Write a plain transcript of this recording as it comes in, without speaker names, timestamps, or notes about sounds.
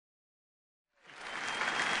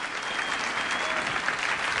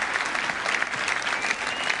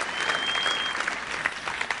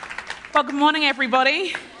Well, good morning,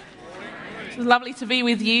 everybody. It's lovely to be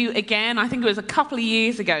with you again. I think it was a couple of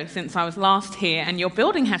years ago since I was last here, and your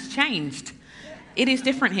building has changed. It is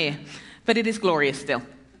different here, but it is glorious still.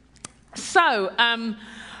 So,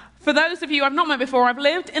 for those of you I've not met before, I've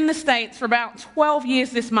lived in the States for about 12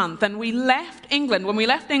 years this month, and we left England. When we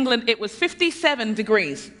left England, it was 57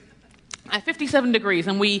 degrees. 57 degrees,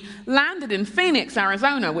 and we landed in Phoenix,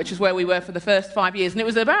 Arizona, which is where we were for the first 5 years, and it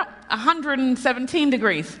was about 117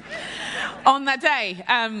 degrees on that day.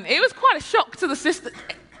 It was quite a shock to the system.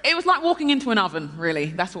 It was like walking into an oven, really.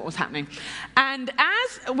 That's what was happening. And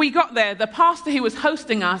as we got there, the pastor who was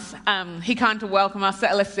hosting us, he came to welcome us,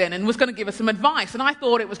 settle us in, and was going to give us some advice. And I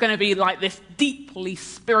thought it was going to be like this deeply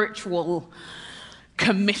spiritual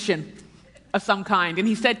commission of some kind. And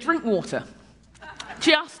he said, drink water.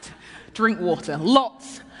 Just drink water.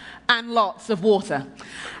 Lots and lots of water.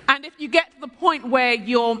 And if you get to the point where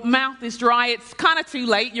your mouth is dry, it's kind of too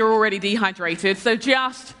late. You're already dehydrated. So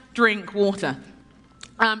just drink water.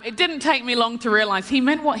 It didn't take me long to realize he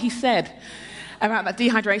meant what he said about that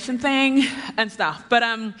dehydration thing and stuff. But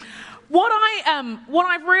what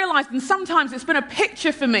I've realized, and sometimes it's been a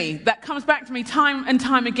picture for me that comes back to me time and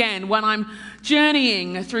time again when I'm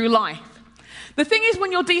journeying through life. The thing is,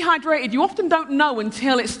 when you're dehydrated, you often don't know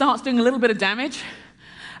until it starts doing a little bit of damage.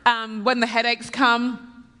 When the headaches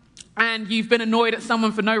come and you've been annoyed at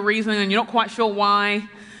someone for no reason and you're not quite sure why.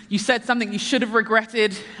 You said something you should have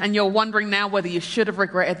regretted and you're wondering now whether you should have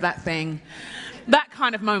regretted that thing. That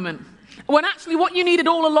kind of moment. When actually what you needed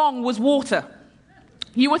all along was water.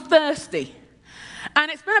 You were thirsty.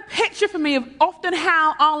 And it's been a picture for me of often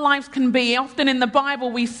how our lives can be. Often in the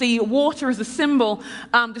Bible we see water as a symbol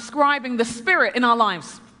describing the Spirit in our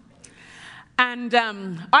lives. And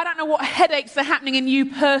I don't know what headaches are happening in you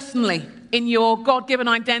personally, in your God-given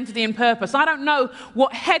identity and purpose. I don't know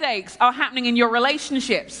what headaches are happening in your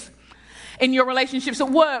relationships at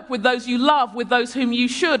work, with those you love, with those whom you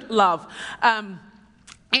should love.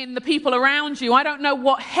 In the people around you. I don't know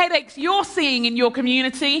what headaches you're seeing in your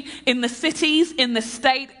community, in the cities, in the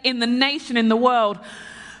state, in the nation, in the world.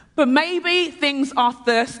 But maybe things are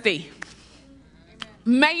thirsty.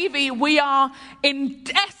 Maybe we are in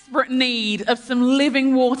desperate need of some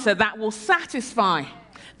living water that will satisfy,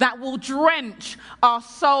 that will drench our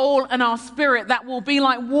soul and our spirit, that will be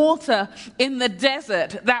like water in the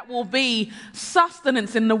desert, that will be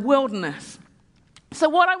sustenance in the wilderness. So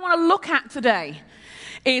what I want to look at today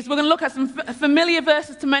is we're going to look at some familiar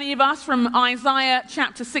verses to many of us from Isaiah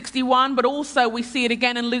chapter 61, but also we see it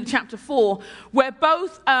again in Luke chapter 4, where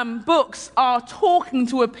both books are talking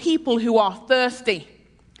to a people who are thirsty,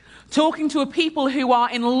 talking to a people who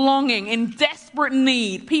are in longing, in desperate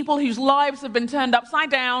need, people whose lives have been turned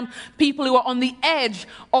upside down, people who are on the edge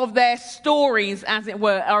of their stories, as it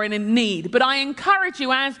were, are in need. But I encourage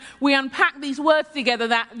you, as we unpack these words together,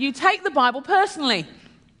 that you take the Bible personally.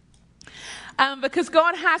 Because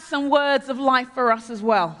God has some words of life for us as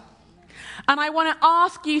well. And I want to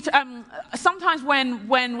ask you to, sometimes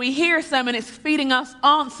when we hear a sermon, it's feeding us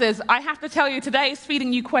answers. I have to tell you, today is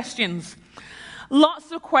feeding you questions.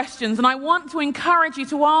 Lots of questions. And I want to encourage you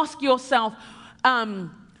to ask yourself,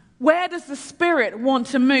 where does the Spirit want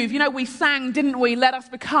to move? You know, we sang, didn't we? Let us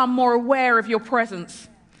become more aware of your presence.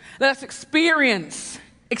 Let us experience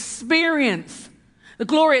the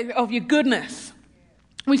glory of your goodness.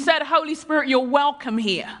 We said, Holy Spirit, you're welcome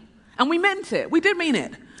here. And we meant it. We did mean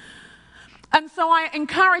it. And so I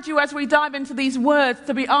encourage you, as we dive into these words,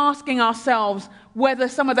 to be asking ourselves whether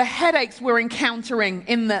some of the headaches we're encountering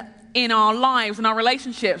in our lives and our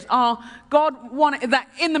relationships are that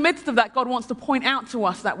in the midst of that, God wants to point out to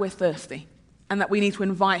us that we're thirsty and that we need to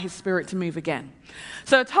invite his Spirit to move again.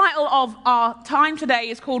 So the title of our time today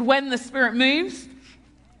is called When the Spirit Moves,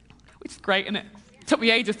 which is great, isn't it? Took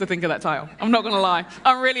me ages to think of that title. I'm not going to lie.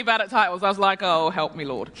 I'm really bad at titles. I was like, oh, help me,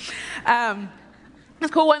 Lord.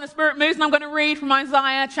 It's called When the Spirit Moves, and I'm going to read from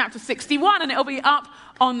Isaiah chapter 61, and it'll be up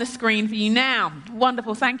on the screen for you now.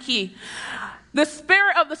 Wonderful, thank you. The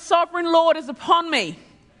Spirit of the Sovereign Lord is upon me,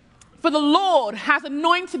 for the Lord has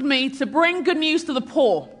anointed me to bring good news to the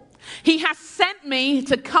poor. He has sent me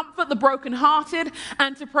to comfort the brokenhearted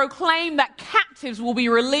and to proclaim that captives will be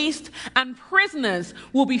released and prisoners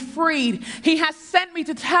will be freed. He has sent me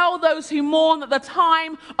to tell those who mourn that the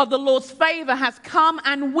time of the Lord's favor has come,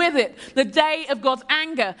 and with it the day of God's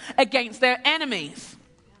anger against their enemies.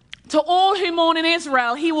 To all who mourn in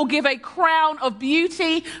Israel, he will give a crown of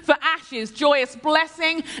beauty for ashes, joyous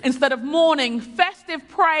blessing instead of mourning, festive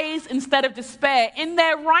praise instead of despair. In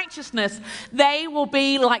their righteousness, they will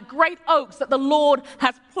be like great oaks that the Lord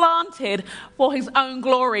has planted for his own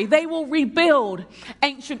glory. They will rebuild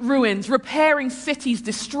ancient ruins, repairing cities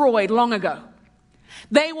destroyed long ago.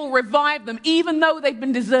 They will revive them, even though they've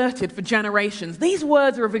been deserted for generations. These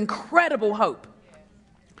words are of incredible hope.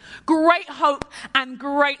 Great hope and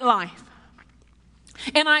great life.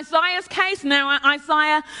 In Isaiah's case, now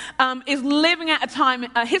Isaiah is living at a time,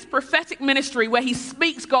 his prophetic ministry where he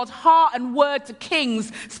speaks God's heart and word to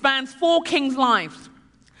kings spans 4 kings' lives.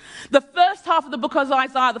 The first half of the book of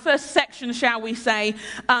Isaiah, the first section, shall we say,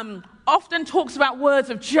 often talks about words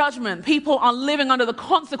of judgment. People are living under the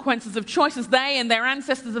consequences of choices they and their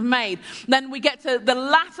ancestors have made. Then we get to the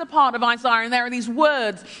latter part of Isaiah, and there are these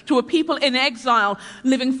words to a people in exile,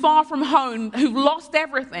 living far from home, who've lost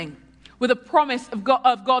everything, with a promise of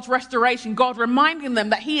God's restoration, God reminding them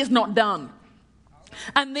that he is not done.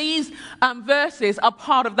 And these verses are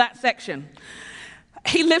part of that section.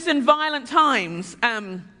 He lives in violent times.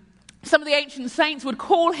 Some of the ancient saints would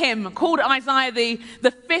call Isaiah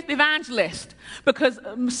the fifth evangelist, because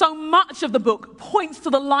so much of the book points to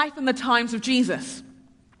the life and the times of Jesus.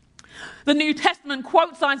 The New Testament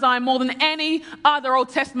quotes Isaiah more than any other Old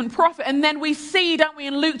Testament prophet. And then we see, don't we,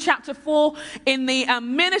 in Luke chapter 4, in the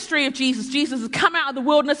ministry of Jesus. Jesus has come out of the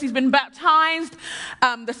wilderness. He's been baptized.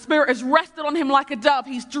 The Spirit has rested on him like a dove.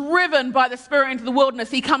 He's driven by the Spirit into the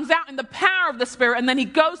wilderness. He comes out in the power of the Spirit, and then he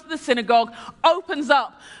goes to the synagogue, opens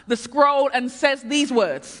up the scroll and says these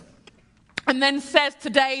words. And then says,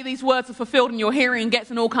 today these words are fulfilled in your hearing, and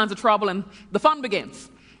gets in all kinds of trouble, and the fun begins.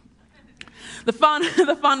 The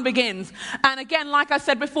fun begins. And again, like I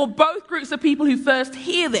said before, both groups of people who first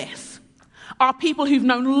hear this are people who've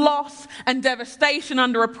known loss and devastation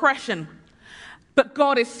under oppression. But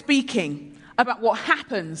God is speaking about what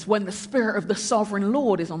happens when the Spirit of the sovereign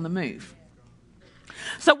Lord is on the move.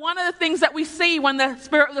 So one of the things that we see when the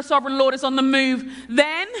Spirit of the sovereign Lord is on the move,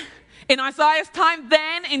 then in Isaiah's time,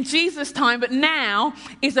 then in Jesus' time, but now,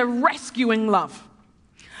 is a rescuing love.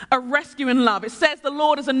 A rescuing love. It says, the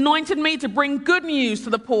Lord has anointed me to bring good news to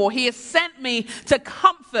the poor. He has sent me to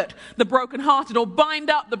comfort the brokenhearted, or bind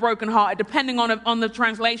up the brokenhearted, depending on the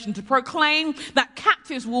translation, to proclaim that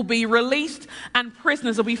captives will be released and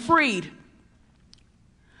prisoners will be freed.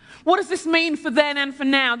 What does this mean for then and for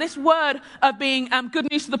now? This word of being good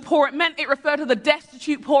news to the poor, it referred to the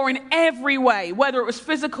destitute poor in every way, whether it was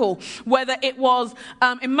physical, whether it was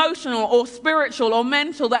emotional or spiritual or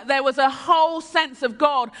mental, that there was a whole sense of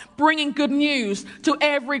God bringing good news to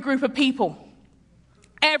every group of people,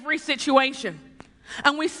 every situation.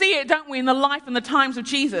 And we see it, don't we, in the life and the times of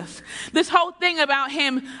Jesus. This whole thing about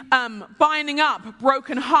him binding up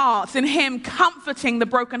broken hearts, and him comforting the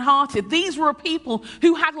brokenhearted. These were people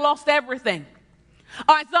who had lost everything.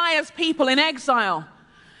 Isaiah's people in exile.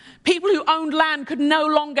 People who owned land could no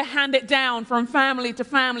longer hand it down from family to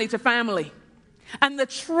family to family. And the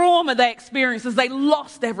trauma they experienced as they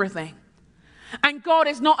lost everything. And God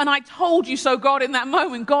is not, and I told you so, God in that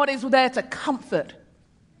moment, God is there to comfort,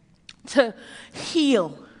 to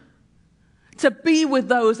heal, to be with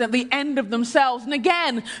those at the end of themselves. And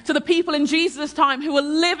again, to the people in Jesus' time who were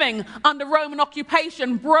living under Roman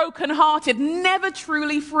occupation, broken-hearted, never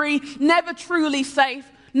truly free, never truly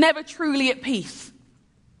safe, never truly at peace.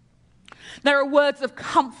 There are words of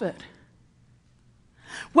comfort.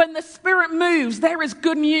 When the Spirit moves, there is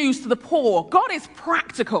good news to the poor. God is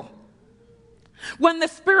practical. When the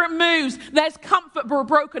Spirit moves, there's comfort for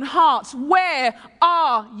broken hearts. Where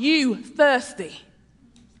are you thirsty?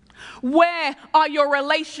 Where are your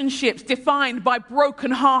relationships defined by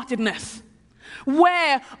brokenheartedness?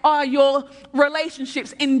 Where are your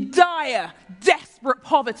relationships in dire, desperate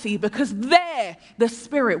poverty? Because there, the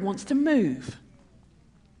Spirit wants to move.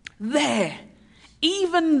 There,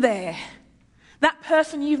 even there, that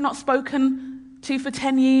person you've not spoken to for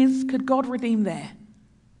 10 years, could God redeem there?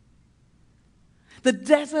 The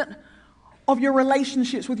desert of your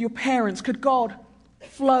relationships with your parents, could God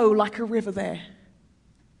flow like a river there?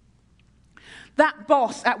 That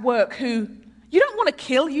boss at work who you don't want to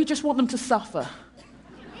kill, you just want them to suffer.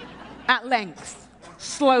 At length,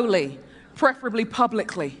 slowly, preferably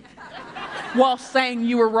publicly, while saying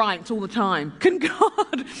you were right all the time. Can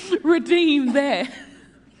God redeem there?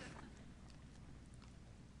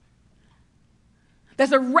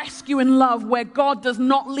 There's a rescue in love where God does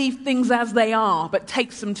not leave things as they are, but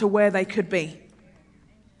takes them to where they could be.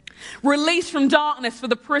 Release from darkness for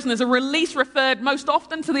the prisoners. A release referred most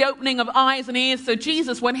often to the opening of eyes and ears. So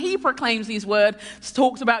Jesus, when he proclaims these words,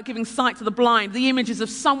 talks about giving sight to the blind. The images of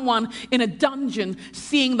someone in a dungeon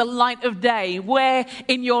seeing the light of day. Where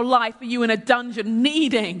in your life are you in a dungeon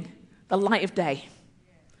needing the light of day?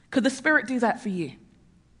 Could the Spirit do that for you?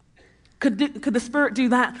 Could the Spirit do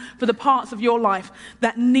that for the parts of your life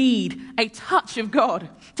that need a touch of God?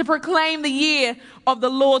 To proclaim the year of the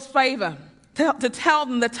Lord's favor. To tell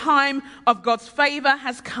them the time of God's favor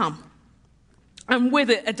has come. And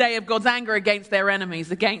with it, a day of God's anger against their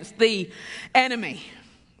enemies, against the enemy.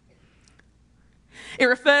 It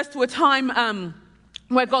refers to a time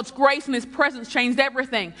where God's grace and his presence changed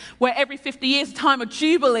everything. Where every 50 years, a time of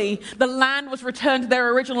Jubilee, the land was returned to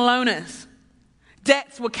their original owners.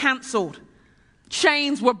 Debts were cancelled.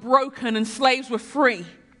 Chains were broken and slaves were free.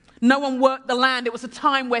 No one worked the land. It was a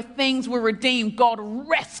time where things were redeemed. God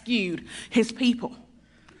rescued his people.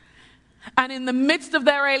 And in the midst of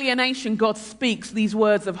their alienation, God speaks these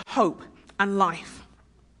words of hope and life.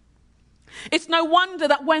 It's no wonder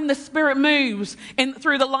that when the Spirit moves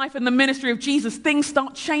through the life and the ministry of Jesus, things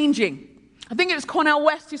start changing. I think it was Cornel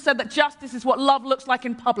West who said that justice is what love looks like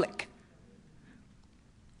in public.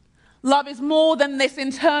 Love is more than this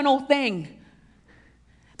internal thing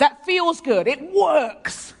that feels good. It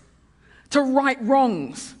works to right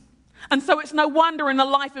wrongs. And so it's no wonder in the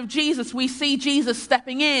life of Jesus we see Jesus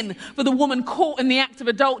stepping in for the woman caught in the act of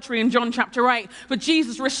adultery in John chapter 8. For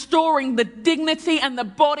Jesus restoring the dignity and the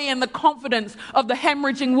body and the confidence of the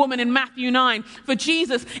hemorrhaging woman in Matthew 9. For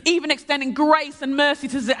Jesus even extending grace and mercy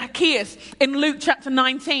to Zacchaeus in Luke chapter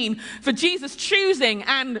 19. For Jesus choosing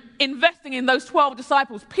and investing in those 12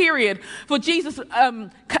 disciples, period. For Jesus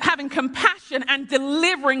having compassion and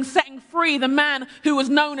delivering, setting free the man who was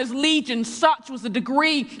known as Legion. Such was the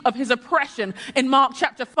degree of his oppression in Mark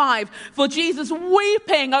chapter 5. For Jesus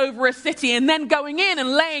weeping over a city and then going in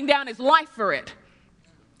and laying down his life for it.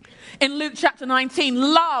 In Luke chapter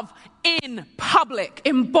 19, love in public,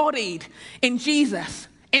 embodied in Jesus,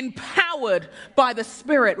 empowered by the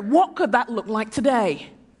Spirit. What could that look like today?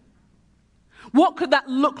 What could that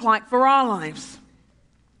look like for our lives?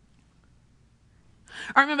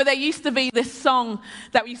 I remember there used to be this song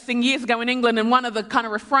that we sing years ago in England, and one of the kind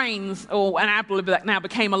of refrains, or an ad-lib that now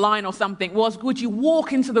became a line or something, was, would you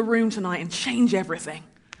walk into the room tonight and change everything?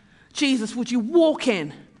 Jesus, would you walk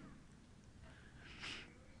in?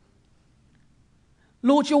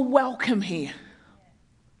 Lord, you're welcome here.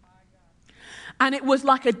 And it was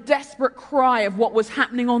like a desperate cry of what was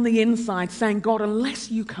happening on the inside, saying, God, unless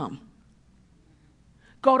you come,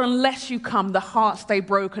 God, unless you come, the hearts stay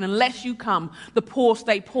broken. Unless you come, the poor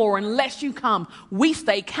stay poor. Unless you come, we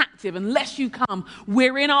stay captive. Unless you come,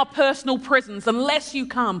 we're in our personal prisons. Unless you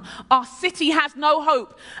come, our city has no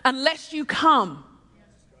hope. Unless you come,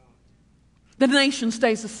 the nation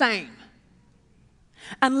stays the same.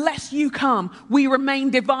 Unless you come, we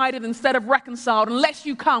remain divided instead of reconciled. Unless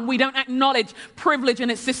you come, we don't acknowledge privilege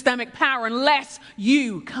and its systemic power. Unless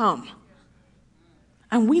you come.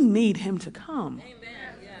 And we need him to come.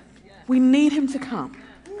 We need him to come.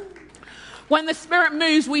 When the Spirit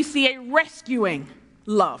moves, we see a rescuing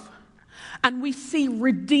love. And we see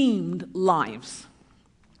redeemed lives.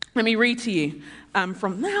 Let me read to you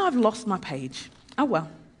from, now I've lost my page. Oh well,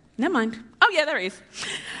 never mind. Oh yeah, there it is.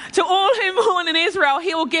 To all who mourn in Israel,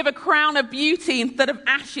 he will give a crown of beauty instead of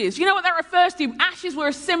ashes. You know what that refers to? Ashes were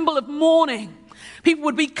a symbol of mourning. People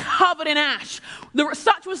would be covered in ash.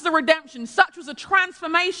 Such was the redemption. Such was the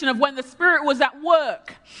transformation of when the Spirit was at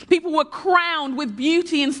work. People were crowned with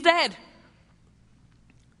beauty instead.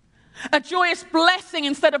 A joyous blessing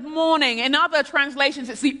instead of mourning. In other translations,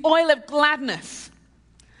 it's the oil of gladness.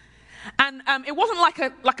 And it wasn't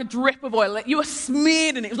like a drip of oil. You were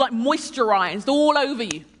smeared and it was like moisturized all over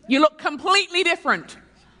you. You look completely different.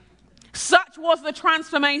 Such was the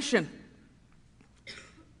transformation.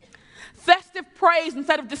 Festive praise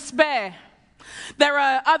instead of despair. There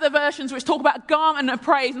are other versions which talk about a garment of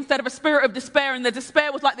praise instead of a spirit of despair, and the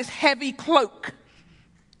despair was like this heavy cloak.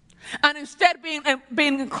 And instead of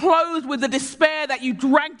being clothed with the despair that you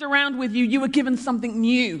dragged around with you, you were given something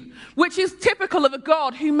new, which is typical of a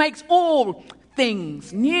God who makes all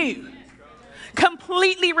things new.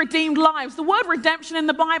 Completely redeemed lives. The word redemption in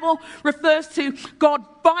the Bible refers to God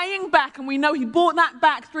buying back, and we know he bought that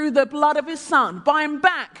back through the blood of his son, buying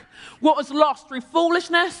back what was lost through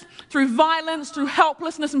foolishness, through violence, through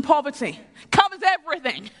helplessness and poverty. Covers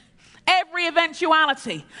everything, every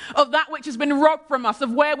eventuality of that which has been robbed from us, of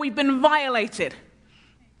where we've been violated.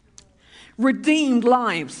 Redeemed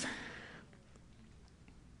lives.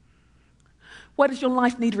 Where does your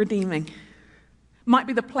life need redeeming? Might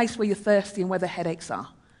be the place where you're thirsty and where the headaches are.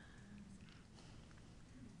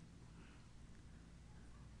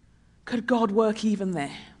 Could God work even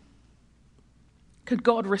there? Could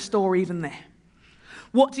God restore even there?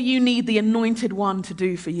 What do you need the Anointed One to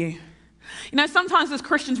do for you? You know, sometimes as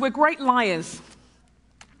Christians, we're great liars.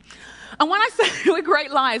 And when I say we're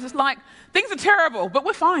great liars, it's like things are terrible, but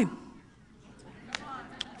we're fine.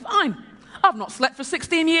 Fine. I've not slept for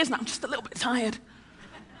 16 years now. I'm just a little bit tired.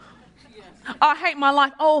 I hate my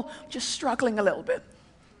life. Oh, I'm just struggling a little bit.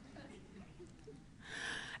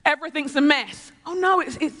 Everything's a mess. Oh no,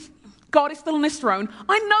 it's God is still on his throne.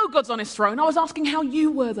 I know God's on his throne. I was asking how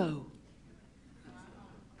you were though.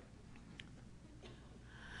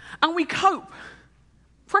 And we cope,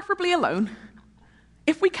 preferably alone,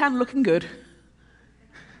 if we can, looking good.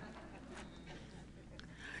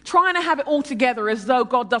 Trying to have it all together as though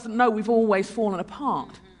God doesn't know we've always fallen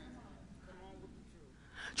apart.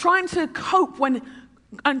 Trying to cope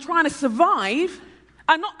and trying to survive,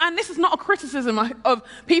 and this is not a criticism of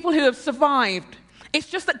people who have survived. It's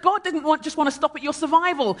just that God didn't just want to stop at your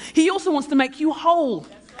survival. He also wants to make you whole.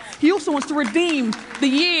 He also wants to redeem the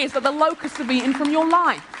years that the locusts have eaten from your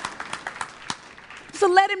life. So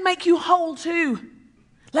let him make you whole too.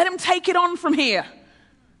 Let him take it on from here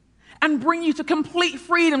and bring you to complete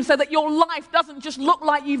freedom so that your life doesn't just look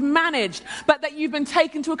like you've managed, but that you've been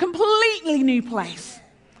taken to a completely new place.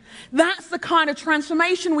 That's the kind of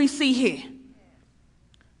transformation we see here.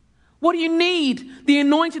 What do you need the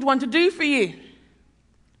Anointed One to do for you?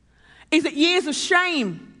 Is it years of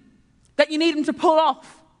shame that you need him to pull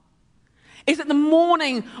off? Is it the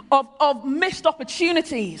mourning of missed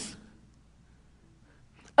opportunities?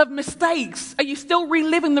 Of mistakes? Are you still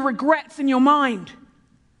reliving the regrets in your mind?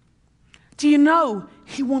 Do you know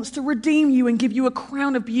he wants to redeem you and give you a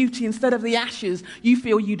crown of beauty instead of the ashes you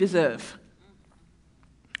feel you deserve?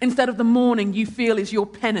 Instead of the mourning you feel is your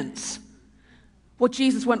penance. Well,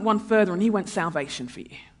 Jesus went one further and he went salvation for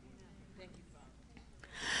you.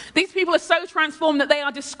 These people are so transformed that they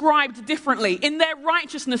are described differently. In their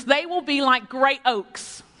righteousness, they will be like great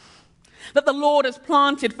oaks that the Lord has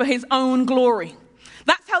planted for his own glory.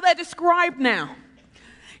 That's how they're described now.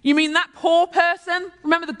 You mean that poor person?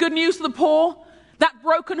 Remember the good news to the poor? That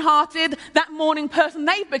brokenhearted, that mourning person,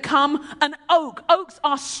 they've become an oak. Oaks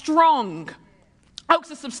are strong.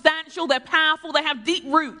 Oaks are substantial, they're powerful, they have deep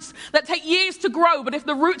roots that take years to grow, but if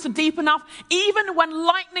the roots are deep enough, even when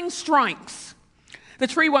lightning strikes, the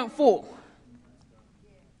tree won't fall.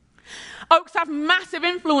 Oaks have massive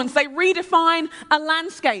influence. They redefine a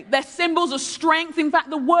landscape. They're symbols of strength. In fact,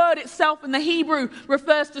 the word itself in the Hebrew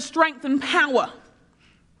refers to strength and power.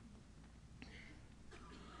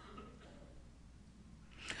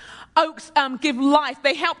 Oaks give life.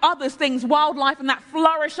 They help others, things, wildlife, and that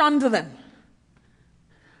flourish under them.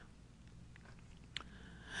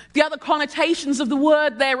 The other connotations of the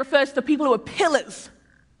word there refers to people who are pillars,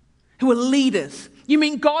 who are leaders. You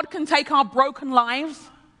mean God can take our broken lives?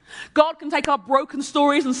 God can take our broken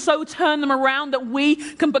stories and so turn them around that we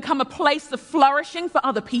can become a place of flourishing for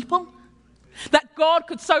other people? That God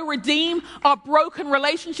could so redeem our broken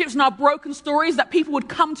relationships and our broken stories that people would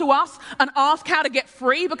come to us and ask how to get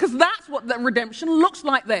free? Because that's what the redemption looks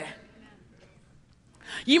like there.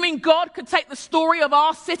 You mean God could take the story of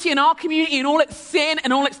our city and our community and all its sin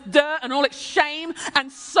and all its dirt and all its shame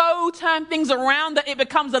and so turn things around that it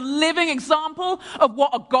becomes a living example of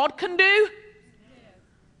what a God can do?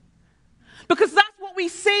 Because that's what we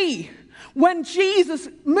see when Jesus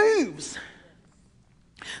moves.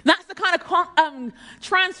 That's the kind of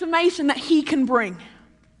transformation that he can bring.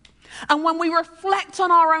 And when we reflect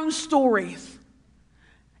on our own stories,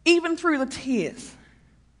 even through the tears,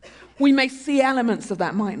 we may see elements of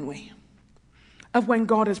that, mightn't we? Of when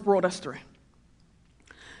God has brought us through.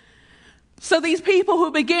 So these people who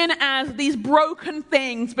begin as these broken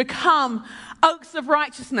things become oaks of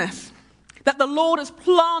righteousness that the Lord has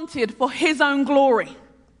planted for his own glory.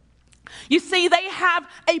 You see, they have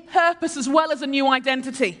a purpose as well as a new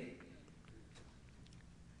identity.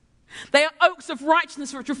 They are oaks of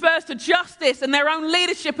righteousness, which refers to justice and their own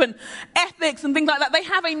leadership and ethics and things like that. They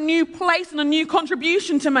have a new place and a new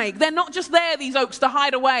contribution to make. They're not just there, these oaks, to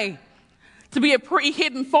hide away, to be a pretty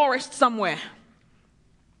hidden forest somewhere.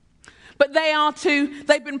 But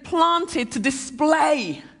they've been planted to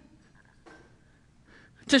display,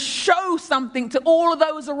 to show something to all of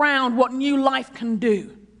those around what new life can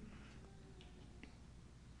do.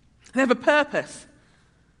 They have a purpose.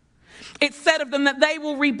 It's said of them that they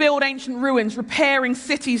will rebuild ancient ruins, repairing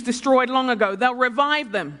cities destroyed long ago. They'll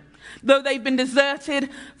revive them, though they've been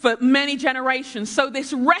deserted for many generations. So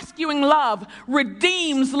this rescuing love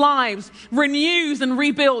redeems lives, renews and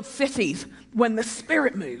rebuilds cities when the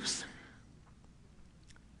Spirit moves.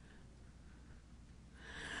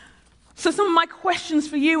 So some of my questions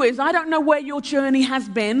for you is, I don't know where your journey has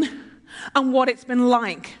been and what it's been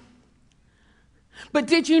like. But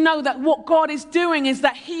did you know that what God is doing is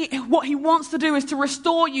that what he wants to do is to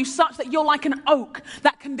restore you such that you're like an oak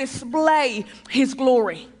that can display his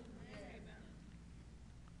glory?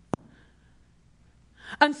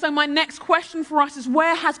 And so my next question for us is,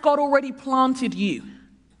 where has God already planted you?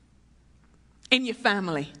 In your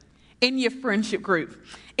family, in your friendship group,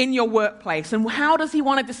 in your workplace. And how does he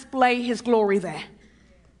want to display his glory there?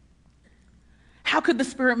 How could the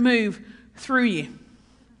Spirit move through you?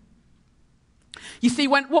 You see,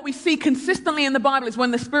 what we see consistently in the Bible is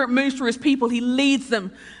when the Spirit moves through his people, he leads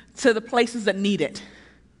them to the places that need it.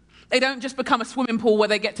 They don't just become a swimming pool where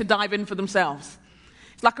they get to dive in for themselves.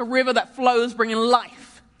 It's like a river that flows, bringing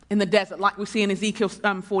life in the desert, like we see in Ezekiel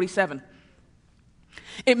 47.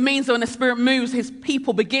 It means that when the Spirit moves, his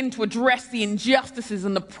people begin to address the injustices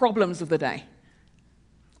and the problems of the day.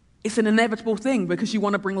 It's an inevitable thing because you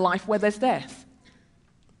want to bring life where there's death.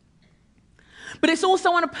 But it's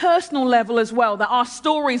also on a personal level as well, that our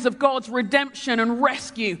stories of God's redemption and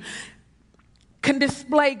rescue can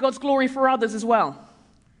display God's glory for others as well.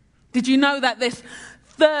 Did you know that this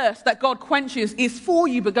thirst that God quenches is for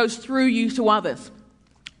you but goes through you to others?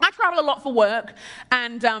 I travel a lot for work,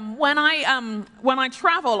 and when I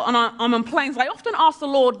travel and I'm on planes, I often ask the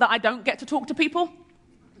Lord that I don't get to talk to people.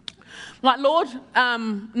 Like, Lord,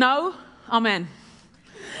 no, amen,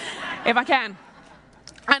 if I can.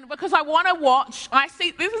 And because I want to watch,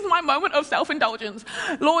 this is my moment of self-indulgence.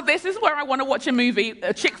 Lord, this is where I want to watch a movie,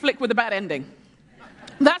 a chick flick with a bad ending.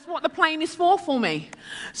 That's what the plane is for me.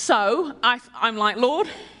 So I'm like, Lord,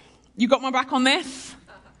 you got my back on this.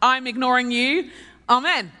 I'm ignoring you.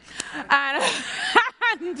 Amen. And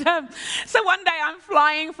so one day I'm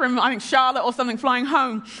flying from, I think, Charlotte or something, flying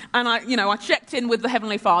home. And I checked in with the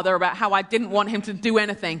Heavenly Father about how I didn't want him to do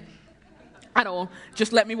anything at all.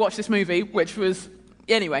 Just let me watch this movie, which was...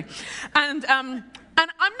 Anyway, and I'm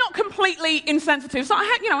not completely insensitive, so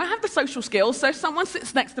I have the social skills. So if someone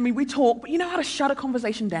sits next to me, we talk, but you know how to shut a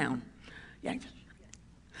conversation down. Yeah.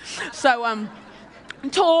 So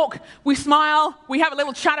talk, we smile, we have a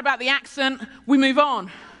little chat about the accent, we move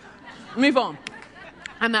on,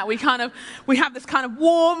 and that we have this kind of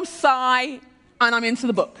warm sigh, and I'm into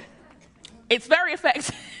the book. It's very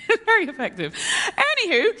effective. Very effective.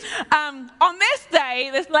 Anywho, on this day,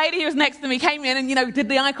 this lady who was next to me came in and, did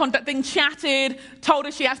the eye contact thing, chatted, told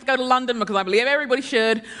her she has to go to London because I believe everybody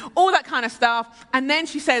should, all that kind of stuff. And then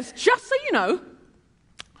she says, just so you know,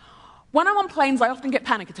 when I'm on planes, I often get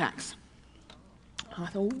panic attacks. And I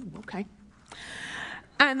thought, okay.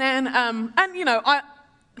 And then,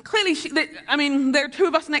 clearly, there are two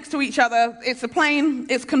of us next to each other. It's a plane,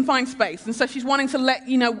 it's confined space. And so she's wanting to let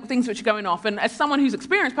you know things which are going off. And as someone who's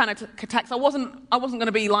experienced panic attacks, I wasn't going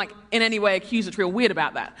to be in any way accusatory or weird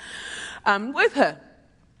about that with her.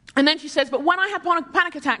 And then she says, but when I have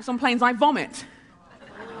panic attacks on planes, I vomit.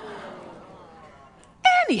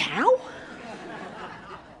 Anyhow,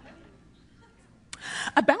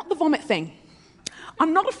 about the vomit thing,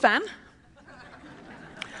 I'm not a fan.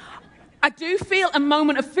 I do feel a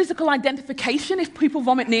moment of physical identification if people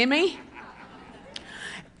vomit near me.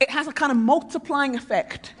 It has a kind of multiplying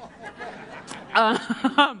effect.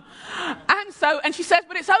 And she says,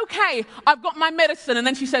 but it's okay, I've got my medicine. And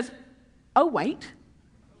then she says, oh, wait,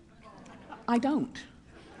 I don't.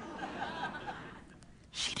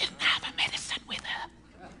 She didn't have her medicine with her.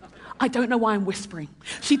 I don't know why I'm whispering.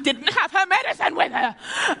 She didn't have her medicine with her.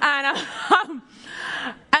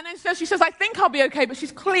 And then she says, I think I'll be okay, but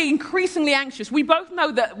she's clearly increasingly anxious. We both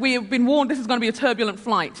know that we have been warned this is going to be a turbulent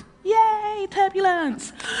flight. Yay,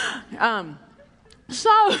 turbulence. At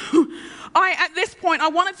this point, I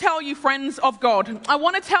want to tell you, friends of God, I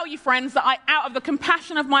want to tell you, friends, that out of the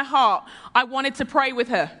compassion of my heart, I wanted to pray with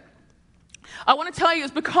her. I want to tell you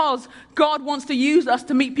it's because God wants to use us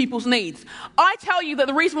to meet people's needs. I tell you that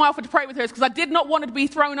the reason why I offered to pray with her is because I did not want her to be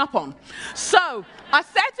thrown up on. So I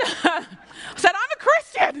said to her, I'm a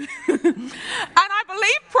Christian, and I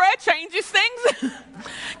believe prayer changes things.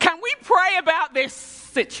 Can we pray about this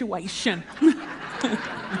situation? There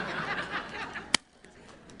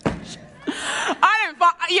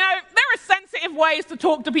are sensitive ways to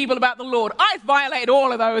talk to people about the Lord. I've violated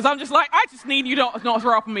all of those. I'm just I just need you not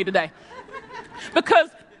throw up on me today. Because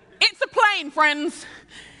it's a plane, friends.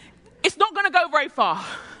 It's not going to go very far.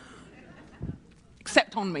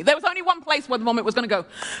 Except on me. There was only one place where the vomit was going to go.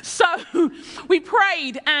 So we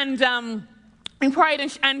prayed, and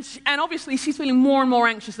obviously she's feeling more and more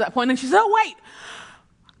anxious at that point. And she said, oh, wait,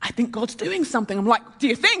 I think God's doing something. I'm like, do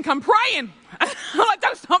you think? I'm praying. I'm like,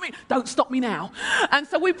 don't stop me now. And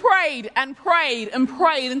so we prayed and prayed and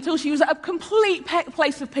prayed until she was at a complete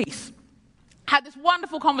place of peace. Had this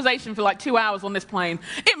wonderful conversation for like 2 hours on this plane.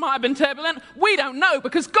 It might have been turbulent. We don't know,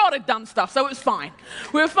 because God had done stuff, so it was fine.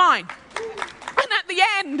 We were fine. And at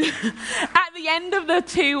the end of the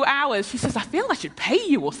 2 hours, she says, I feel I should pay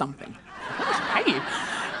you or something. I should pay you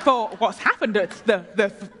for what's happened. It's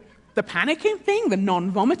the panicking thing, the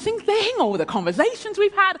non-vomiting thing, or the conversations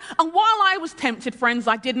we've had. And while I was tempted, friends,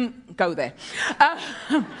 I didn't go there.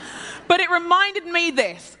 But it reminded me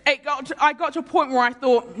this. I got to a point where I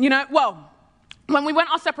thought, when we went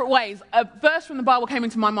our separate ways, a verse from the Bible came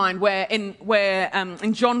into my mind where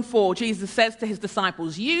in John 4, Jesus says to his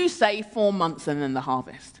disciples, you say 4 months and then the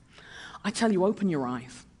harvest. I tell you, open your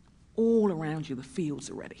eyes. All around you, the fields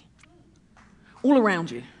are ready. All around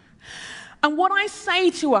you. And what I say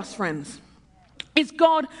to us, friends, is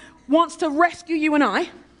God wants to rescue you and I,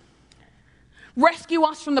 rescue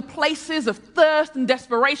us from the places of thirst and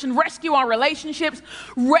desperation, rescue our relationships,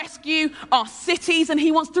 rescue our cities, and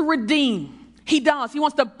he wants to redeem. He does. He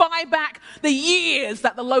wants to buy back the years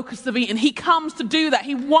that the locusts have eaten. He comes to do that.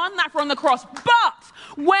 He won that from the cross. But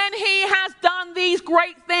when he has done these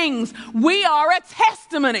great things, we are a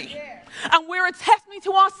testimony. And we're a testimony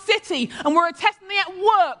to our city, and we're a testimony at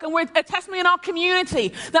work, and we're a testimony in our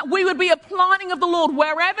community, that we would be a planting of the Lord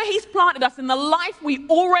wherever he's planted us in the life we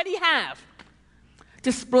already have,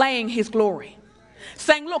 displaying his glory.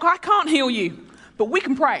 Saying, look, I can't heal you, but we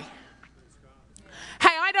can pray. Hey,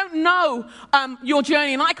 I don't know your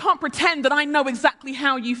journey, and I can't pretend that I know exactly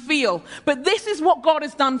how you feel, but this is what God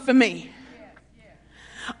has done for me.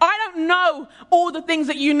 I don't know all the things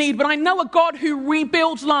that you need, but I know a God who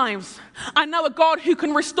rebuilds lives. I know a God who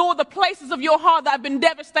can restore the places of your heart that have been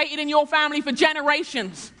devastated in your family for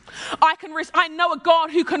generations. I know a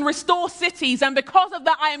God who can restore cities, and because of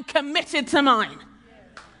that, I am committed to mine.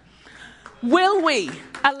 Will we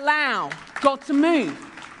allow God to move?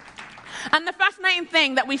 And the fascinating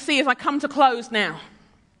thing that we see as I come to close now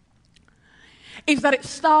is that it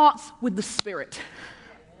starts with the Spirit.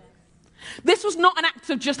 This was not an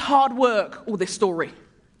act of just hard work, all this story.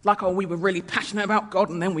 Like, we were really passionate about God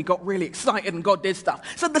and then we got really excited and God did stuff.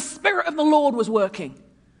 So the Spirit of the Lord was working.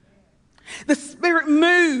 The Spirit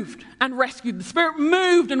moved and rescued. The Spirit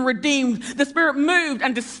moved and redeemed. The Spirit moved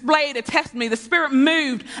and displayed a testimony. The Spirit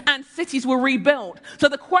moved and cities were rebuilt. So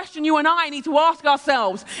the question you and I need to ask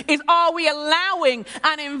ourselves is, are we allowing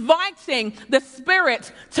and inviting the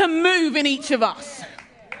Spirit to move in each of us?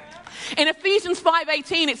 In Ephesians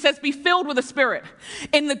 5:18, it says, be filled with the Spirit.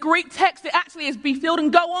 In the Greek text, it actually is be filled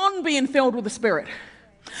and go on being filled with the Spirit.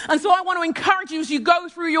 And so I want to encourage you as you go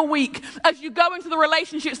through your week, as you go into the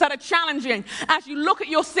relationships that are challenging, as you look at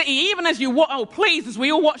your city, even as you, as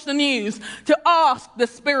we all watch the news, to ask the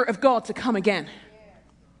Spirit of God to come again.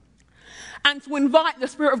 And to invite the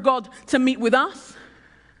Spirit of God to meet with us.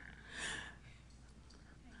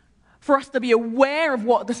 For us to be aware of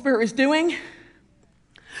what the Spirit is doing.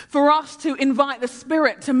 For us to invite the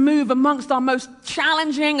Spirit to move amongst our most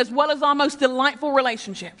challenging as well as our most delightful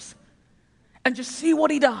relationships. And just see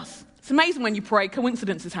what he does. It's amazing when you pray,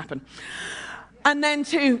 coincidences happen. And then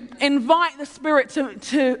to invite the Spirit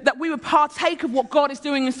to that we would partake of what God is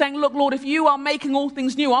doing and saying, look, Lord, if you are making all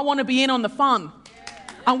things new, I want to be in on the fun.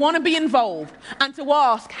 I want to be involved. And to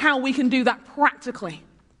ask how we can do that practically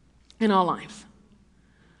in our lives.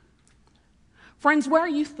 Friends, where are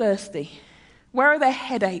you thirsty? Where are there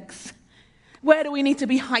headaches? Where do we need to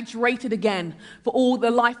be hydrated again for all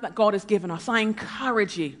the life that God has given us? I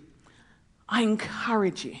encourage you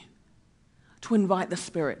to invite the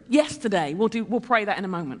Spirit. Yes, today, we'll pray that in a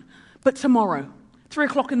moment. But tomorrow, 3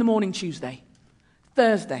 o'clock in the morning, Tuesday,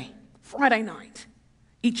 Thursday, Friday night,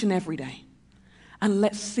 each and every day. And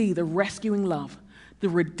let's see the rescuing love, the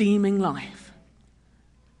redeeming life,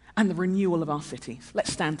 and the renewal of our cities.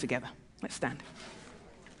 Let's stand together. Let's stand.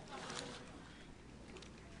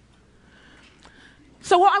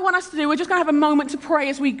 So what I want us to do, we're just going to have a moment to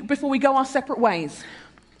pray before we go our separate ways.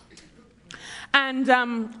 And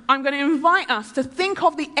I'm going to invite us to think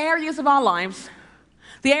of the areas of our lives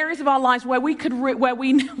where we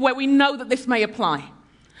know that this may apply,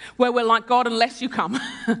 where we're like, God, unless you come,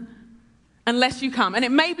 unless you come. And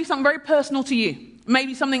it may be something very personal to you. It may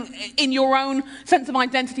be something in your own sense of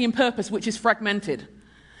identity and purpose, which is fragmented.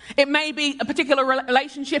 It may be a particular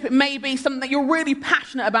relationship. It may be something that you're really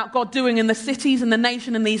passionate about God doing in the cities and the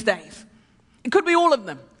nation in these days. It could be all of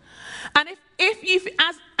them. And if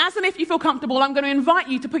you feel comfortable, I'm going to invite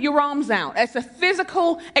you to put your arms out. It's a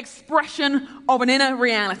physical expression of an inner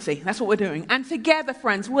reality. That's what we're doing. And together,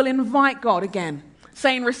 friends, we'll invite God again.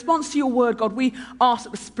 Say, in response to your word, God, we ask that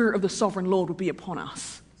the Spirit of the Sovereign Lord would be upon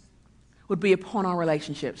us, would be upon our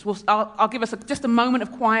relationships. I'll give us just a moment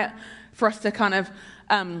of quiet for us to kind of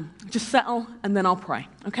just settle, and then I'll pray,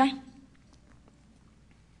 okay?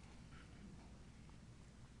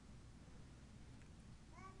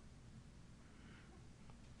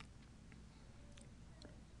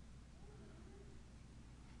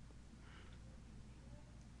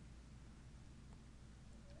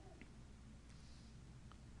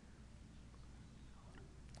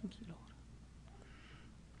 Thank you, Lord.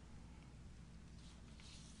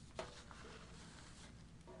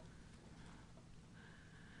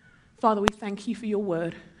 Father, we thank you for your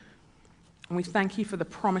word, and we thank you for the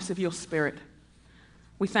promise of your Spirit.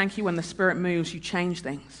 We thank you when the Spirit moves, you change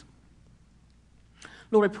things.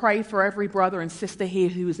 Lord, I pray for every brother and sister here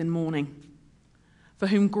who is in mourning, for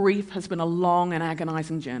whom grief has been a long and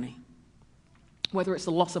agonizing journey. Whether it's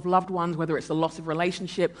the loss of loved ones, whether it's the loss of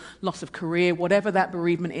relationship, loss of career, whatever that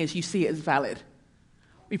bereavement is, you see it as valid.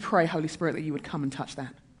 We pray, Holy Spirit, that you would come and touch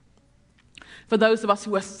that. For those of us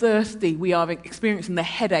who are thirsty, we are experiencing the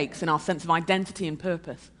headaches in our sense of identity and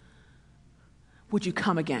purpose. Would you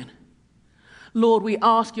come again? Lord, we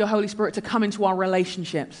ask your Holy Spirit to come into our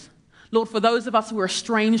relationships. Lord, for those of us who are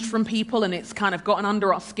estranged from people and it's kind of gotten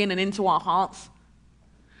under our skin and into our hearts,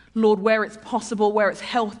 Lord, where it's possible, where it's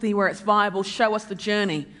healthy, where it's viable, show us the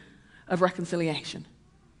journey of reconciliation.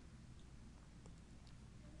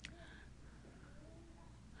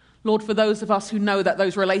 Lord, for those of us who know that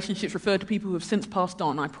those relationships refer to people who have since passed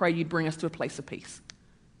on, I pray you'd bring us to a place of peace.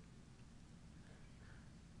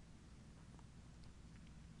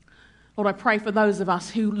 Lord, I pray for those of us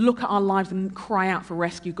who look at our lives and cry out for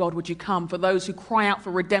rescue. God, would you come? For those who cry out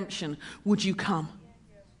for redemption, would you come?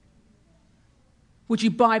 Would you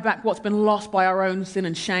buy back what's been lost by our own sin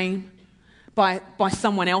and shame, by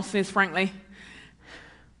someone else's, frankly,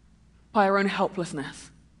 by our own helplessness?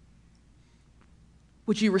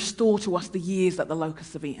 Would you restore to us the years that the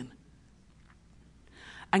locusts have eaten?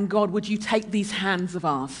 And God, would you take these hands of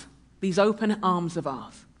ours, these open arms of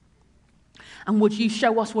ours, and would you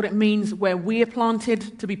show us what it means where we are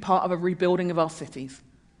planted to be part of a rebuilding of our cities?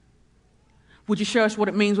 Would you show us what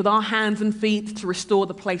it means with our hands and feet to restore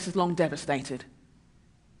the places long devastated?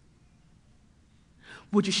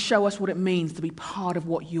 Would you show us what it means to be part of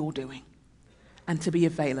what you're doing and to be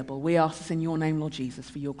available? We ask this in your name, Lord Jesus,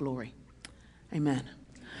 for your glory. Amen.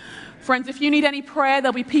 Friends, if you need any prayer,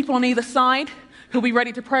 there'll be people on either side who'll be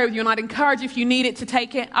ready to pray with you, and I'd encourage you, if you need it, to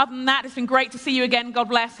take it. Other than that, it's been great to see you again. God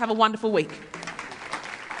bless. Have a wonderful week.